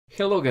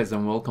Hello guys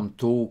and welcome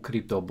to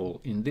Crypto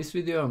Bull. In this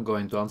video I'm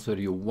going to answer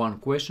you one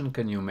question: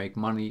 can you make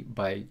money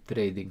by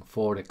trading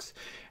Forex?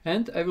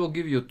 And I will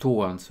give you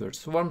two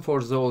answers. One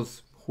for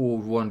those who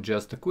want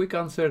just a quick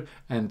answer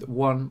and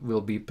one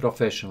will be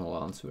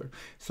professional answer.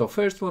 So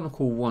first one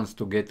who wants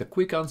to get a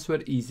quick answer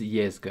is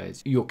yes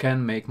guys, you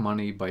can make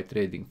money by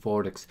trading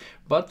Forex,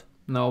 but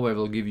now I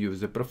will give you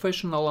the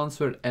professional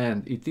answer,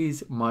 and it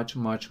is much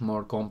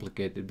more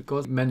complicated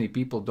because many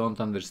people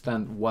don't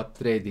understand what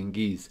trading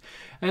is.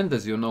 And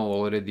as you know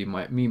already,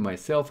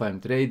 myself, I'm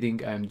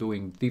trading, I'm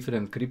doing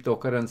different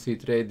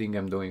cryptocurrency trading,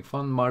 I'm doing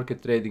fund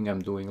market trading,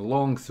 I'm doing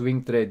long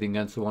swing trading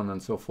and so on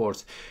and so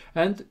forth.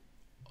 And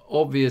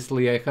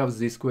obviously I have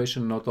this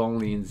question not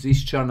only in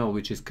this channel,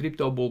 which is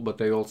Crypto Bull,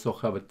 but I also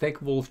have a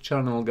Tech Wolf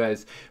channel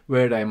guys,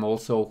 where I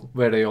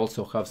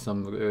also have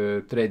some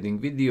trading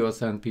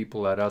videos, and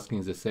people are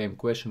asking the same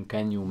question: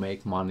 can you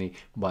make money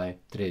by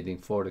trading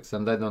Forex?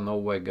 And I don't know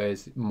why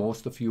guys,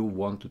 most of you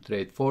want to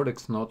trade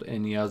Forex, not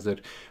any other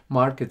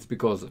markets,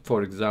 because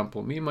for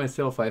example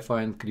myself, I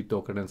find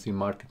cryptocurrency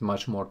market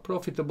much more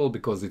profitable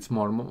because it's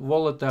more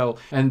volatile,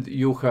 and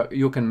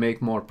you can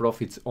make more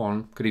profits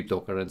on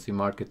cryptocurrency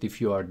market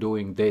if you are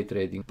doing day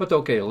trading. But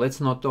okay, let's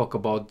not talk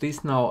about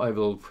this now. I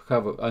will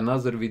have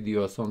another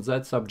videos on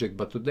that subject,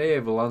 but today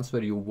I will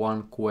answer you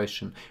one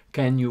question: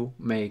 can you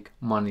make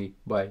money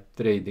by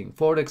trading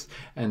Forex?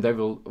 And I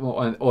will,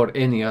 or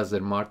any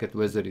other market,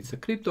 whether it's a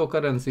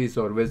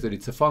cryptocurrencies or whether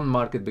it's a fund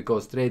market,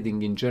 because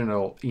trading in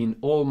general in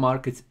all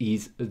markets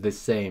is the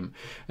same.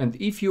 And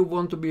if you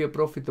want to be a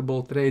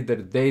profitable trader,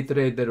 day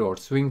trader or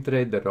swing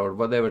trader or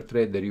whatever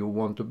trader you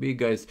want to be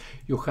guys,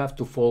 you have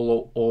to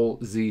follow all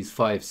these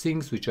 5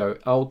 things which are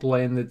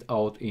outlined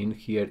out in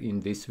here in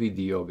this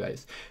video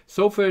guys.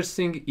 So first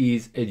thing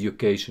is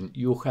education.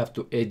 You have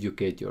to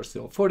educate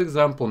yourself. For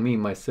example,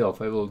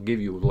 myself, I will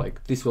give you,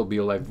 like, this will be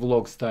like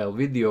vlog style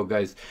video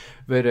guys,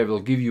 where I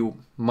will give you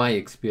my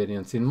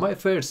experience. In my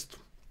first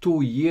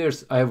 2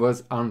 years I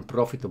was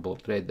unprofitable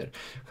trader.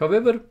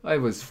 However, I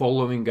was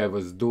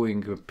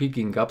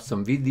picking up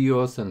some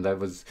videos, and I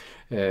was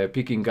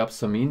picking up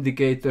some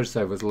indicators,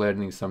 I was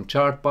learning some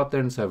chart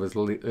patterns, I was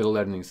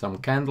learning some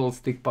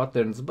candlestick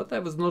patterns, but I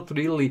was not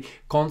really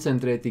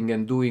concentrating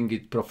and doing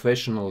it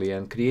professionally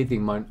and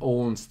creating my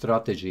own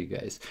strategy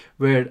guys,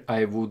 where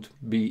I would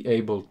be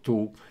able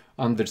to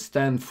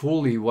understand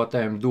fully what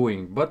I am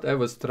doing. But I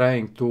was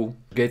trying to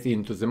get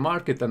into the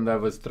market and I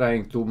was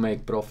trying to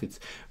make profits,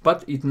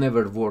 but it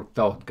never worked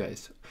out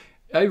guys.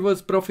 I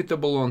was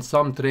profitable on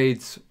some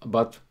trades,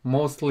 but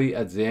mostly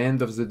at the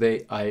end of the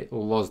day I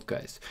lost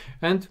guys.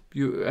 And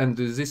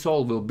this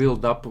all will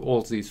build up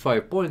all these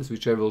 5 points,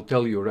 which I will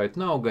tell you right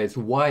now guys,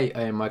 why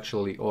I am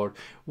actually, or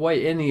why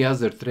any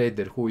other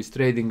trader who is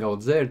trading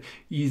out there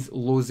is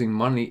losing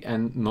money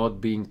and not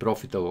being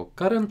profitable.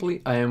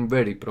 Currently I am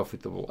very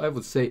profitable. I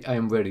would say I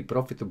am very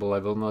profitable. I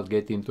will not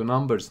get into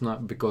numbers now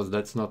because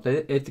that's not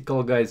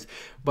ethical guys,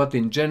 but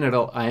in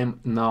general I am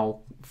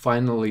now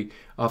finally,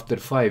 after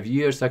 5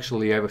 years,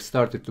 actually I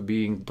started to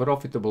being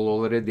profitable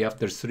already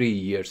after 3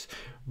 years.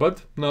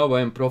 But now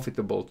I am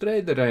profitable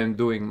trader, I am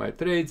doing my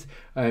trades,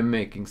 I am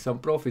making some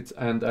profits,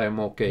 and I am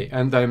okay.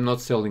 And I am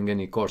not selling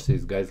any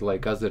courses guys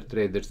like other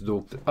traders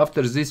do.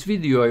 After this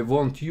video I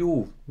want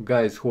you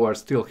guys who are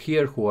still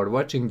here, who are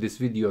watching this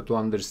video, to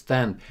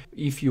understand,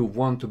 if you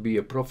want to be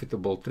a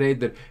profitable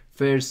trader,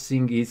 first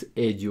thing is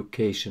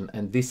education,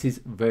 and this is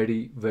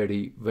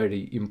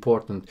very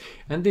important.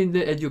 And in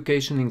the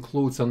education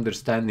includes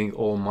understanding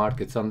all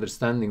markets,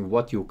 understanding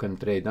what you can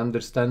trade,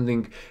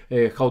 understanding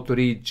how to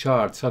read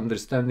charts,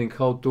 understanding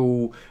how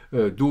to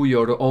do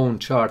your own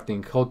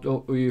charting, how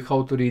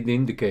to read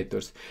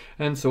indicators,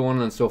 and so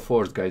on and so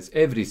forth guys.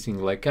 Everything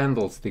like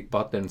candlestick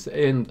patterns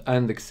and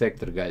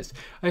etc guys.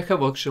 I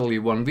have actually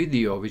one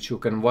video which you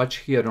can watch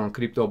here on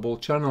Crypto Bull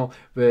channel,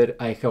 where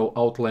I have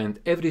outlined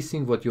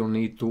everything what you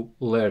need to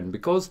learn,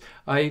 because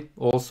I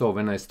also,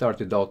 when I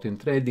started out in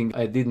trading,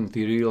 I didn't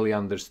really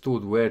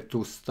understood where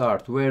to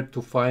start, where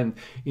to find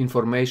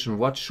information,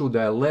 what should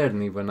I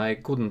learn. Even I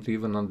couldn't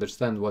even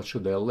understand what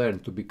should I learn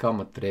to become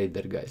a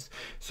trader guys.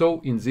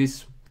 So in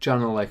this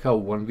channel I have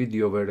one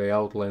video where I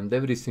outlined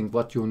everything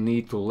what you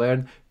need to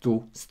learn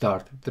to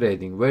start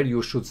trading, where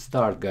you should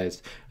start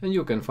guys. And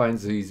you can find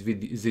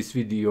this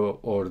video,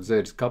 or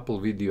there's couple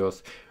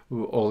videos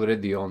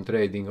already on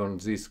trading on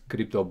this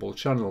Crypto Bull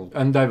channel,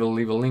 and I will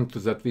leave a link to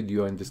that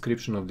video in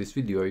description of this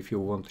video if you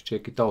want to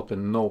check it out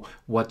and know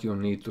what you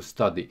need to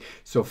study.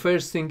 So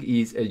first thing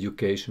is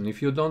education.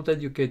 If you don't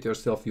educate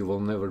yourself, you will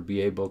never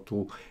be able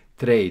to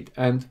trade.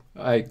 And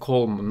I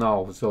call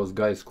now those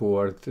guys who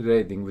are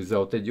trading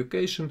without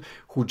education,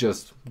 who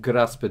just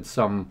grasped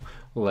some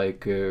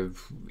like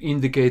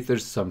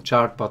indicators, some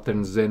chart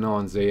patterns they know,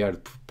 and they are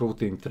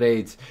putting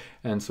trades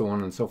and so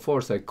on and so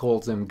forth. I call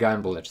them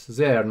gamblers.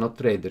 They are not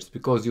traders,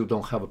 because you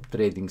don't have a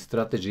trading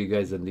strategy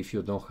guys. And if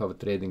you don't have a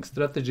trading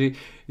strategy,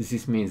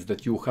 this means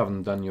that you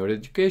haven't done your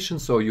education,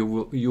 so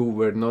you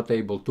were not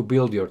able to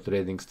build your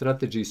trading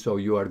strategy, so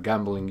you are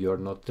gambling, you are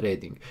not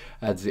trading.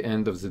 At the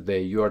end of the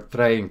day, you are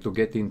trying to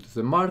get into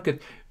the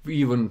market,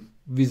 even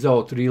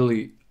without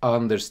really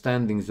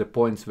understanding the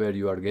points where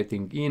you are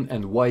getting in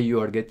and why you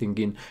are getting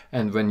in.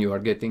 And when you are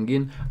getting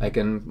in, I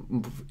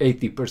can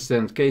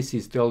 80%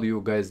 cases tell you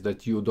guys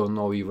that you don't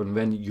know even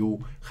when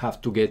you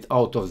have to get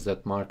out of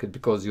that market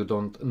because you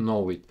don't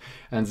know it.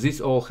 And this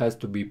all has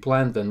to be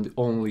planned, and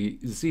only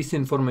this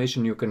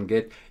information you can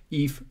get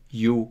if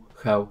you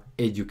have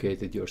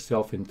educated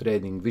yourself in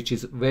trading, which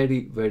is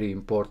very, very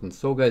important.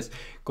 So guys,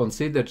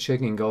 consider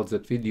checking out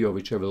that video,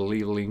 which I will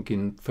leave link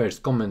in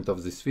first comment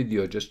of this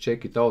video. Just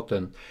check it out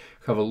and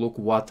have a look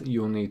what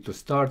you need to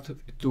start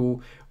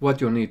to, what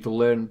you need to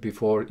learn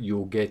before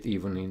you get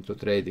even into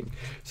trading.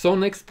 So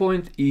next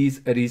point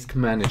is risk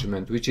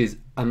management, which is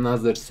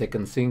another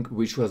second thing,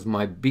 which was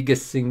my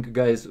biggest thing,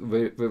 guys.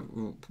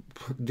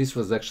 This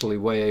was actually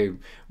why I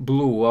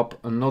blew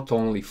up not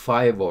only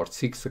 5 or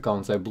 6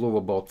 accounts, I blew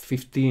about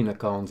 15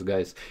 accounts,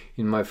 guys,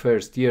 in my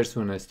first years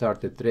when I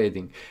started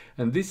trading.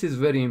 And this is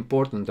very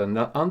important. And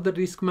under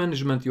risk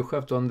management, you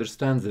have to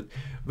understand that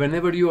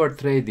whenever you are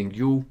trading,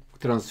 you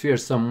transfer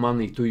some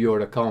money to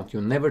your account.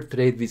 You never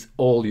trade with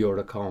all your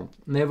account.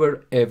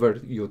 Never ever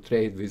you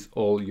trade with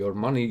all your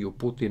money you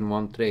put in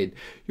one trade.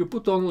 You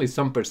put only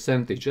some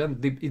percentage,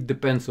 and it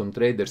depends on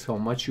traders how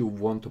much you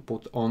want to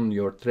put on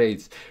your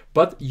trades,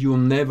 but you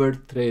never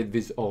trade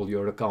with all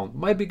your account.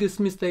 My biggest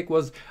mistake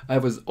was I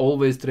was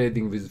always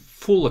trading with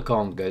full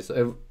account, guys.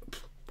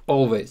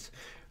 Always.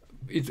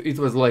 It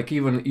was like,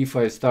 even if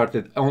I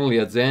started only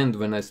at the end,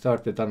 when I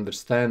started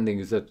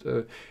understanding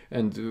that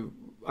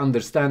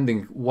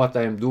understanding what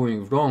I am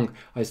doing wrong,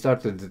 I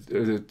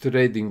started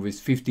trading with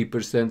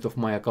 50% of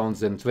my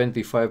accounts and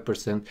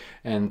 25%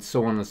 and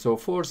so on and so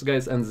forth,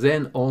 guys. And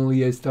then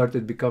only I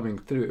started becoming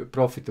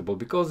profitable,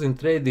 because in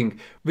trading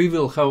we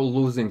will have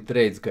losing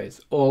trades,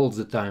 guys, all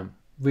the time.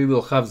 We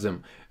will have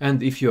them.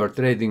 And if you are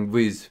trading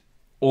with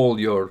all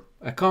your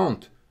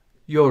account,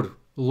 your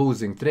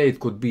losing trade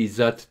could be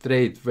that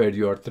trade where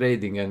you are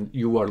trading and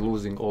you are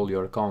losing all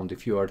your account.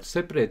 If you are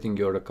separating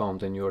your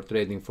account and you are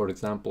trading, for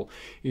example,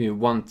 in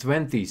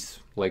 120s,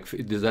 like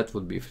that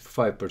would be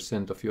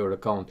 5% of your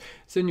account,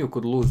 then you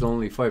could lose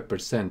only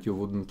 5%. You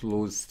wouldn't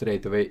lose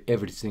straight away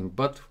everything,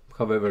 but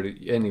however,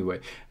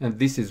 anyway. And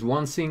this is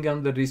one thing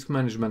under risk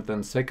management.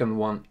 And second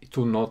one,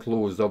 to not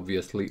lose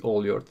obviously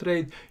all your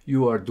trade,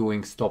 you are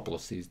doing stop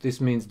losses. This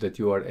means that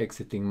you are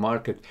exiting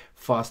market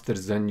faster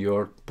than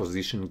your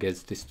position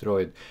gets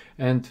destroyed,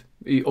 and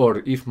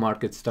or if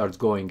market starts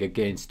going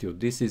against you.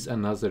 This is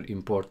another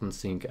important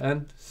thing.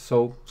 And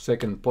so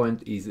second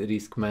point is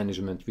risk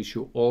management, which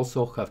you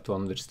also have to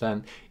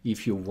understand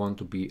if you want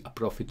to be a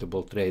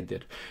profitable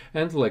trader.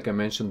 And like I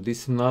mentioned,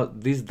 this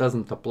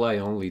doesn't apply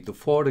only to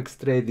forex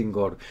trading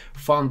or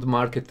fund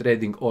market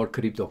trading or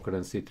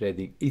cryptocurrency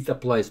trading. It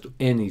applies to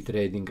any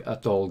trading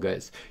at all,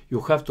 guys.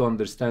 You have to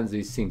understand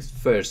these things.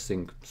 First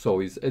thing so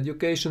is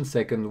education,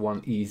 second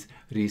one is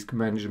risk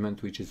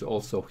management, which is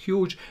also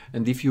huge.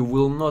 And if you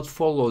will not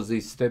follow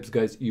these steps,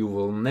 guys, you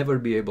will never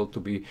be able to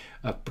be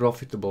a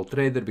profitable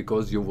trader,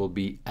 because you will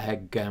be a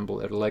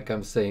gambler. Like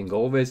I'm saying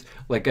always,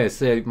 like I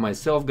say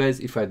myself,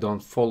 guys, if I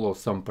don't follow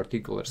some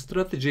particular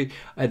strategy,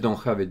 I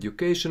don't have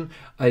education,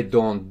 I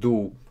don't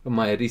do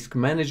my risk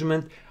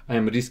management,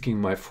 I'm risking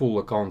my full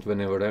account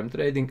whenever I'm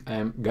trading,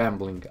 I'm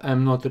gambling.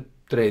 I'm not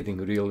trading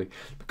really,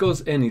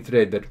 because any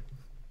trader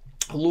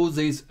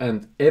loses,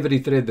 and every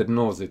trader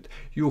knows it.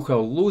 You have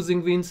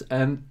losing wins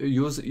and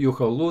you have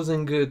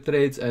losing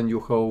trades, and you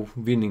have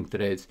winning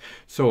trades.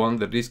 So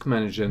under risk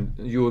management,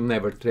 you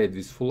never trade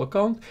with full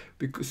account,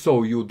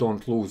 so you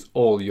don't lose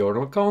all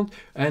your account,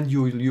 and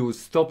you use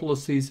stop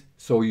losses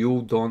so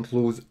you don't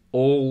lose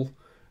all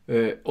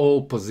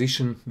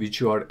position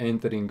which you are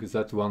entering,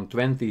 that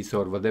 120s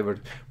or whatever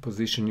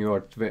position you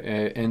are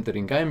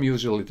entering. I'm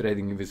usually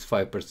trading with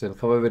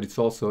 5%. However, it's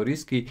also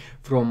risky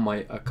from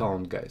my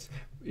account, guys.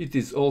 It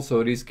is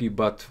also risky,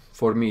 but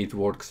for me it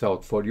works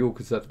out. For you,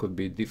 because that could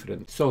be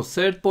different. So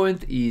third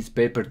point is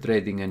paper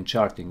trading and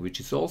charting, which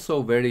is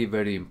also very,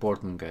 very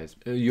important, guys.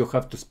 You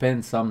have to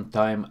spend some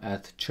time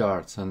at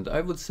charts, and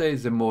I would say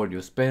the more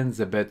you spend,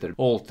 the better.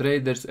 All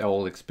traders,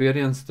 all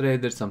experienced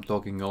traders, I'm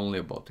talking only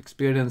about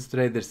experienced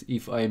traders.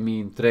 If I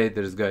mean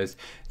traders, guys,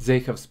 they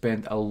have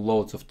spent a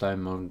lot of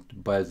time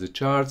by the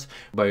charts,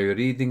 by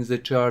reading the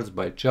charts,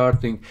 by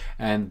charting,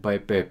 and by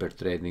paper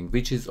trading,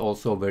 which is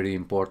also very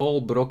important. All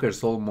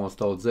brokers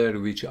almost out there,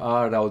 which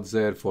are out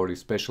there for,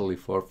 especially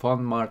for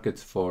fund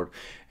markets, for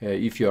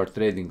if you are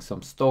trading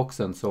some stocks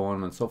and so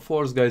on and so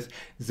forth, guys,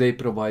 they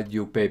provide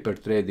you paper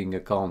trading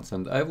accounts.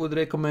 And I would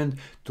recommend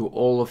to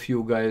all of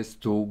you guys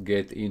to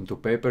get into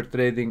paper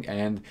trading,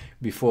 and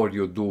before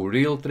you do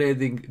real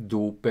trading,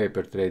 do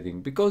paper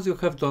trading, because you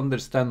have to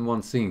understand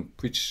one thing,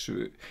 which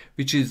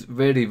is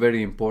very,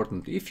 very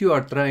important. If you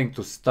are trying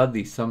to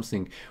study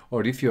something,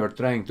 or if you are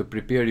trying to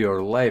prepare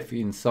your life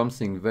in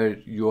something where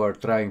you are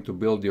trying to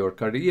build your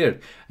career,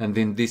 and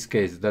in this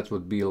case that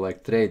would be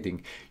like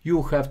trading,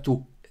 you have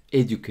to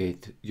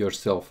educate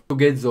yourself to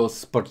get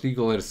those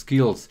particular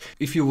skills.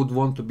 If you would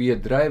want to be a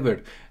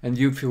driver, and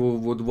if you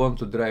would want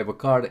to drive a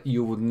car,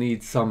 you would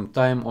need some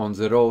time on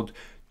the road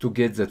to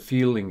get that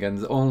feeling,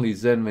 and only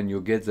then when you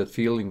get that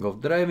feeling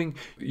of driving,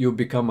 you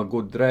become a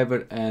good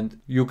driver and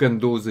you can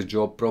do the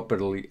job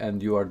properly,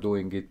 and you are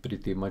doing it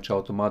pretty much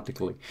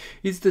automatically.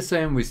 It's the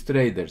same with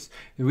traders.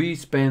 We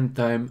spend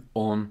time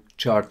on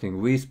charting,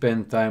 we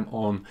spend time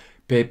on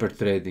paper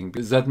trading.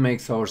 That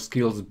makes our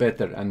skills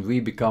better, and we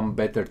become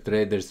better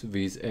traders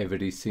with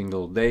every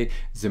single day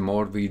the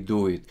more we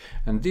do it.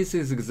 And this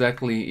is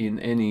exactly in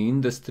any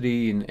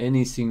industry, in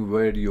anything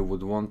where you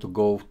would want to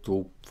go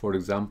to, for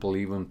example,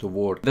 even to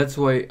work. That's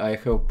why I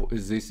have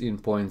this in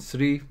point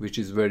 3, which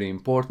is very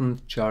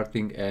important: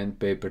 charting and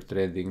paper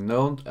trading.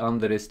 Don't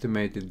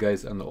underestimate it,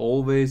 guys, and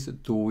always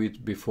do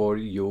it before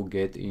you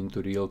get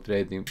into real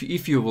trading.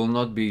 If you will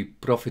not be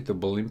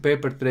profitable in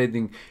paper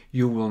trading,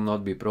 you will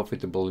not be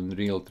profitable in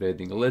real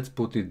trading. Let's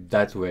put it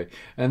that way.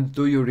 And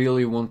do you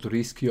really want to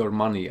risk your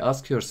money?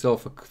 Ask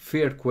yourself a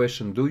fair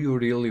question: do you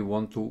really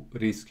want to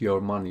risk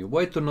your money?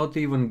 Why to not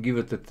even give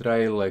it a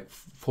try, like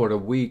for a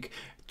week,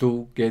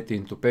 to get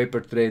into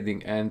paper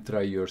trading and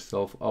try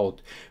yourself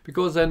out?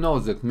 Because I know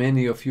that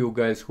many of you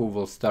guys who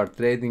will start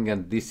trading,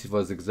 and this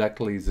was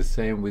exactly the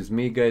same with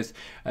me, guys.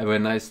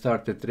 When I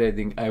started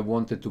trading, I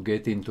wanted to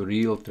get into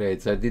real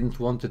trades. I didn't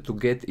want to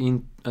get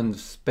in and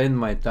spend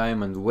my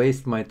time and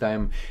waste my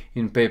time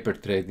in paper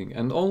trading.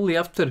 And only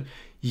after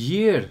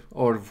year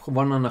or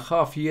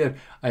 1.5 years,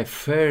 I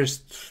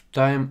first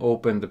time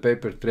opened the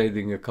paper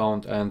trading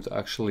account and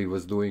actually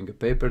was doing a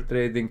paper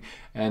trading,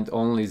 and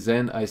only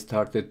then I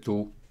started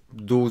to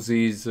do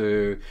these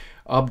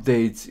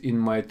updates in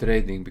my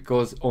trading,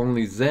 because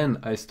only then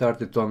I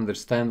started to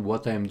understand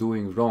what I'm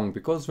doing wrong.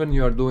 Because when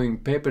you are doing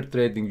paper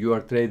trading, you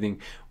are trading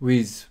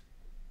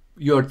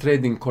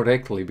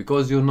correctly,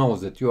 because you know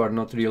that you are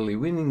not really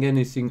winning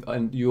anything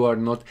and you are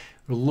not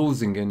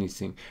losing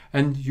anything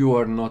and you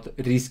are not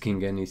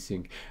risking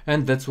anything,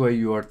 and that's why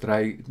you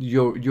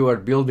are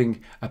building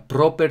a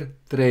proper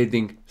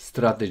trading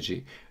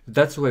strategy.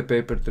 That's why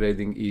paper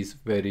trading is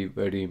very,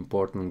 very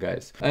important,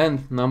 guys.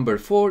 And number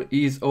 4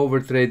 is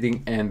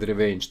overtrading and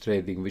revenge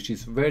trading, which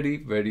is very,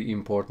 very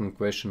important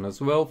question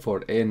as well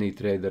for any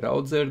trader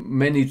out there.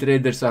 Many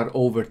traders are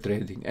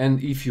overtrading,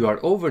 and if you are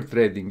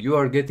overtrading, you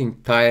are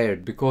getting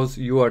tired because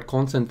you are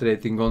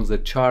concentrating on the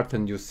chart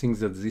and you think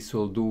that this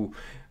will do,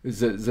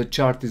 the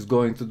chart is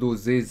going to do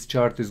this,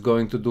 chart is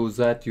going to do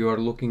that. You are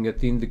looking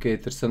at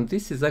indicators, and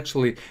this is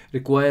actually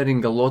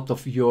requiring a lot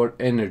of your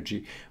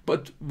energy.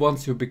 But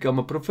once you become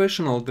a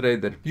professional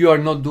trader, you are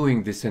not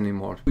doing this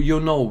anymore. You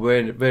know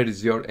where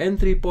is your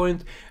entry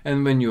point,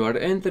 and when you are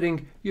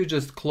entering, you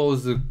just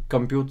close the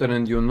computer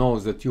and you know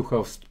that you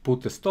have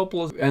put a stop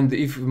loss, and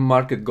if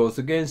market goes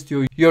against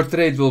you, your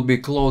trade will be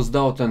closed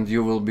out and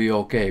you will be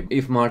okay.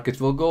 If market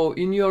will go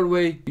in your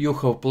way, you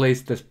have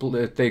placed a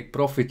take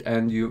profit,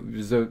 and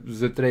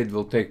the trade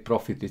will take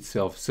profit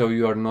itself, so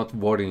you are not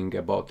worrying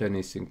about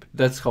anything.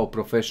 That's how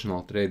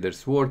professional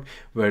traders work,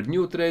 where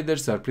new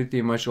traders are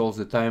pretty much all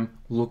the time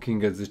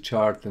looking at the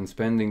chart and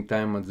spending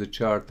time at the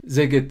chart.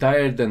 They get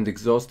tired and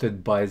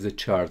exhausted by the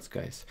charts,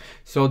 guys.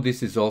 So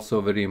this is also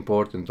very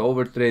important.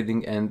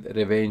 Overtrading and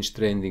revenge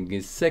trading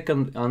is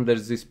second under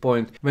this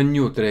point. When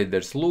new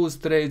traders lose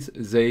trades,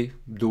 they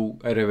do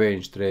a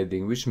revenge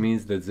trading, which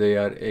means that they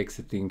are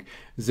exiting,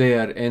 they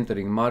are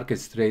entering market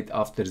straight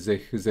after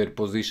their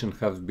position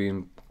has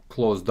been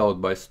closed out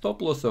by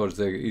stop loss, or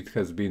it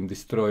has been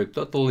destroyed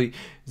totally.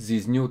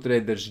 These new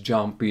traders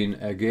jump in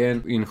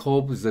again in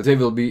hopes that they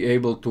will be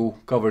able to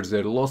cover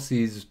their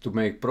losses to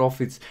make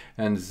profits,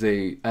 and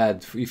they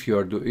add, if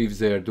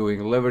they are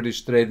doing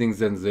leverage trading,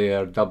 then they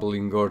are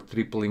doubling or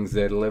tripling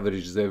their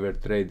leverage they were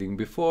trading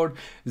before.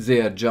 They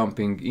are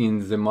jumping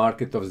in the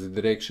market of the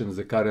direction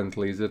that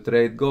currently the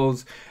trade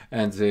goes,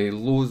 and they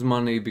lose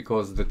money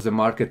because the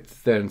market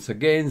turns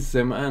against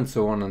them, and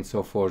so on and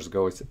so forth,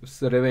 guys.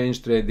 So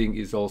revenge trading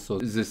is also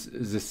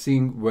the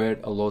thing where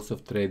a lot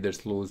of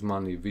traders lose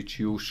money, which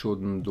you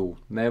shouldn't do,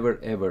 never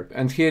ever.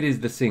 And here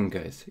is the thing,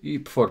 guys.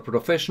 For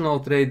professional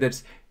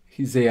traders,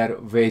 they are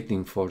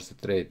waiting for the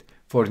trade.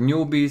 For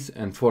newbies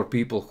and for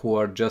people who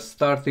are just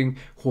starting,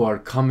 who are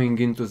coming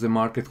into the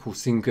market, who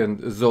think, and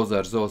those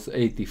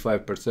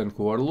 85%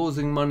 who are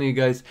losing money,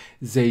 guys,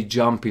 they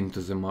jump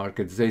into the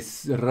market, they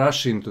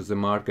rush into the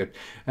market.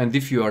 And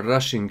if you are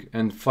rushing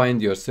and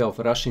find yourself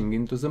rushing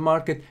into the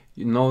market,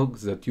 you know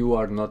that you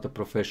are not a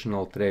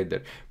professional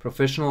trader.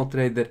 Professional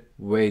trader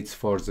waits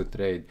for the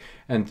trade,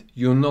 and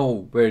you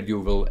know where you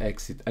will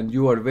exit, and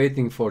you are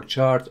waiting for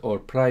chart or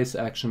price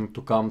action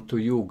to come to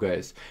you,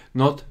 guys.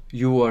 Not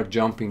you are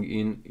jumping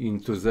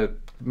into the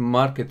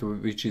market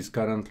which is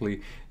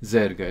currently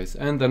there, guys.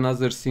 And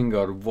another thing,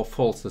 or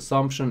false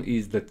assumption,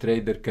 is that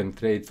trader can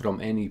trade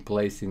from any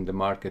place in the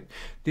market.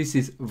 This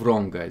is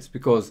wrong, guys,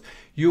 because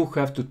you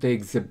have to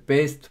take the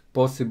best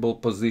possible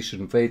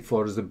position, wait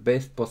for the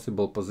best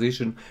possible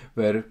position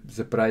where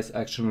the price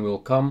action will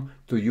come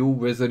to you,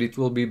 whether it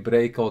will be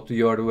breakout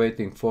you are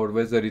waiting for,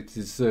 whether it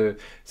is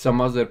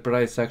some other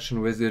price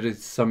action, whether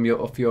it's some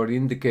of your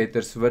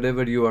indicators,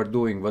 whatever you are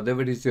doing,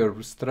 whatever is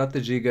your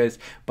strategy, guys.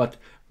 But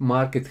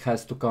market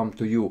has to come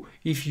to you.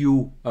 If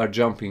you are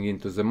jumping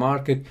into the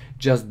market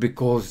just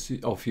because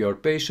of your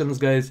patience,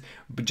 guys,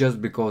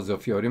 just because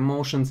of your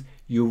emotions,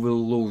 you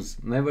will lose.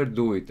 Never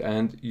do it.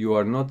 And you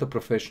are not a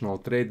professional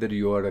trader,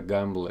 you are a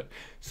gambler.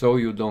 So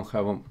you don't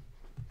have a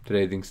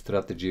trading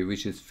strategy,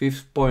 which is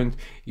fifth point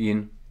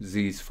in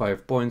these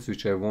 5 points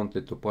which I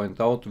wanted to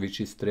point out,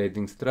 which is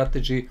trading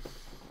strategy,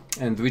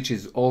 and which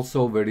is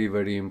also very,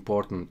 very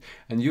important.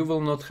 And you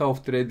will not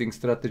have trading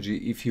strategy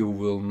if you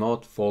will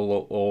not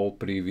follow all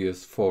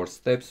previous 4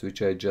 steps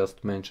which I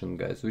just mentioned,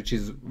 guys,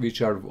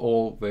 which are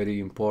all very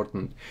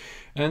important.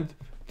 And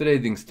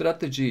trading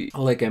strategy,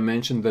 like I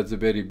mentioned at the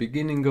very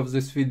beginning of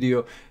this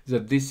video,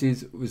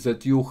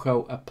 that you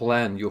have a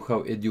plan, you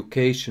have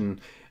education,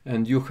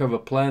 and you have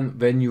a plan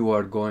when you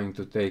are going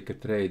to take a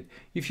trade.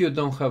 If you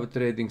don't have a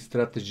trading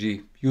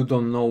strategy, you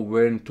don't know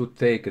when to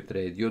take a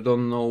trade, you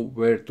don't know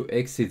where to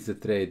exit the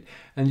trade,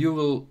 and you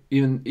will,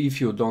 even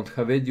if you don't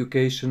have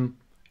education,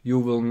 you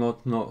will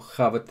not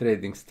have a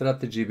trading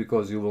strategy,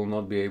 because you will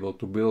not be able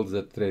to build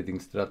that trading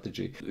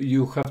strategy.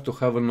 You have to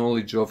have a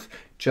knowledge of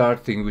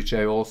charting, which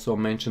I also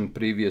mentioned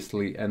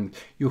previously, and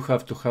you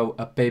have to have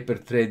a paper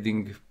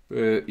trading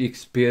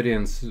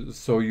experience,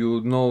 so you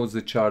know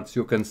the charts,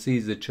 you can see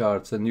the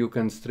charts, and you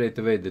can straight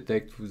away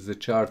detect the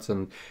charts,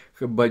 and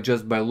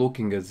just by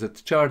looking at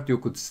that chart you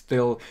could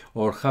tell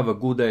or have a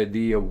good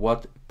idea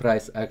what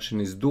price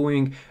action is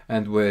doing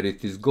and where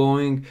it is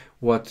going,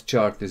 what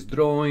chart is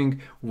drawing,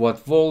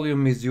 what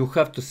volume is. You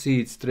have to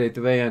see it straight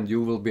away, and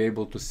you will be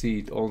able to see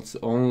it also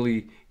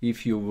only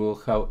if you will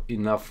have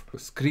enough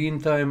screen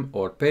time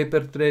or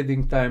paper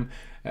trading time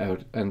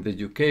and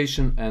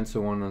education, and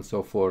so on and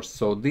so forth.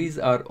 So these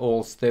are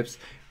all steps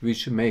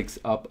which makes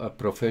up a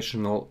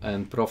professional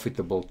and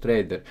profitable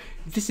trader.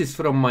 This is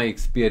from my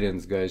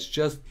experience, guys,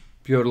 just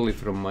purely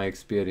from my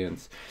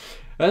experience.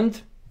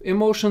 And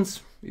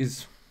emotions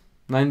is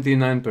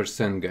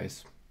 99%,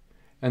 guys.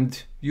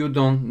 And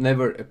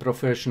a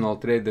professional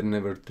trader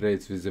never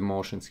trades with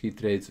emotions, he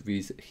trades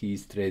with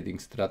his trading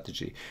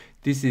strategy.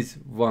 This is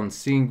one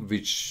thing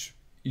which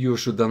you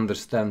should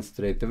understand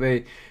straight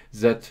away,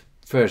 that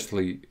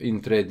firstly,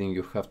 in trading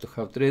you have to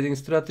have trading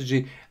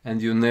strategy, and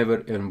you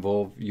never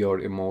involve your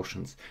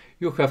emotions.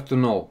 You have to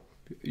know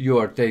you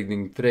are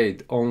taking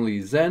trade only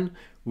then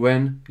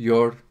when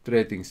your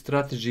trading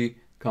strategy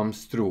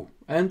comes through,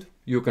 and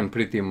you can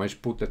pretty much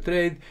put a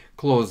trade,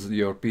 close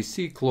your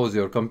PC, close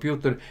your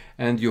computer,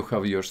 and you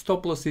have your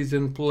stop losses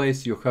in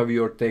place, you have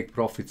your take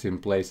profits in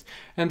place,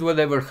 and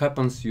whatever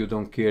happens you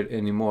don't care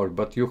anymore,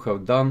 but you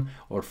have done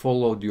or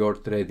followed your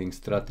trading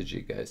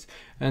strategy, guys.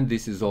 And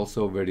this is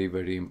also very,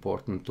 very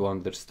important to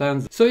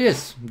understand. So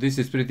yes, this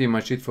is pretty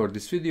much it for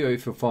this video.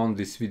 If you found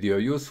this video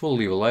useful,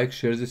 leave a like,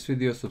 share this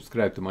video,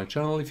 subscribe to my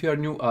channel if you are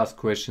new, ask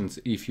questions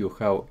if you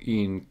have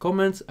in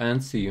comments,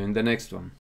 and see you in the next one.